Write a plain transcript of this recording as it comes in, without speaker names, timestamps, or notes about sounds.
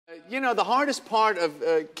you know, the hardest part of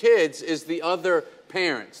kids is the other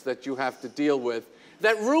parents that you have to deal with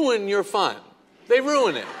that ruin your fun. They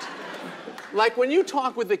ruin it. Like when you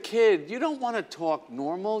talk with a kid, you don't want to talk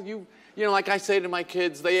normal. You know, like I say to my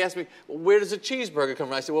kids, they ask me, well, where does a cheeseburger come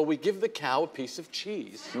from? I say, well, we give the cow a piece of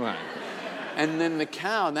cheese. Right. And then the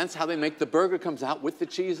cow, and that's how they make the burger comes out with the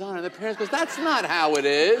cheese on it. And the parents goes, that's not how it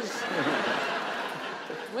is.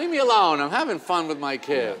 Leave me alone. I'm having fun with my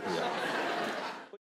kids. Yeah.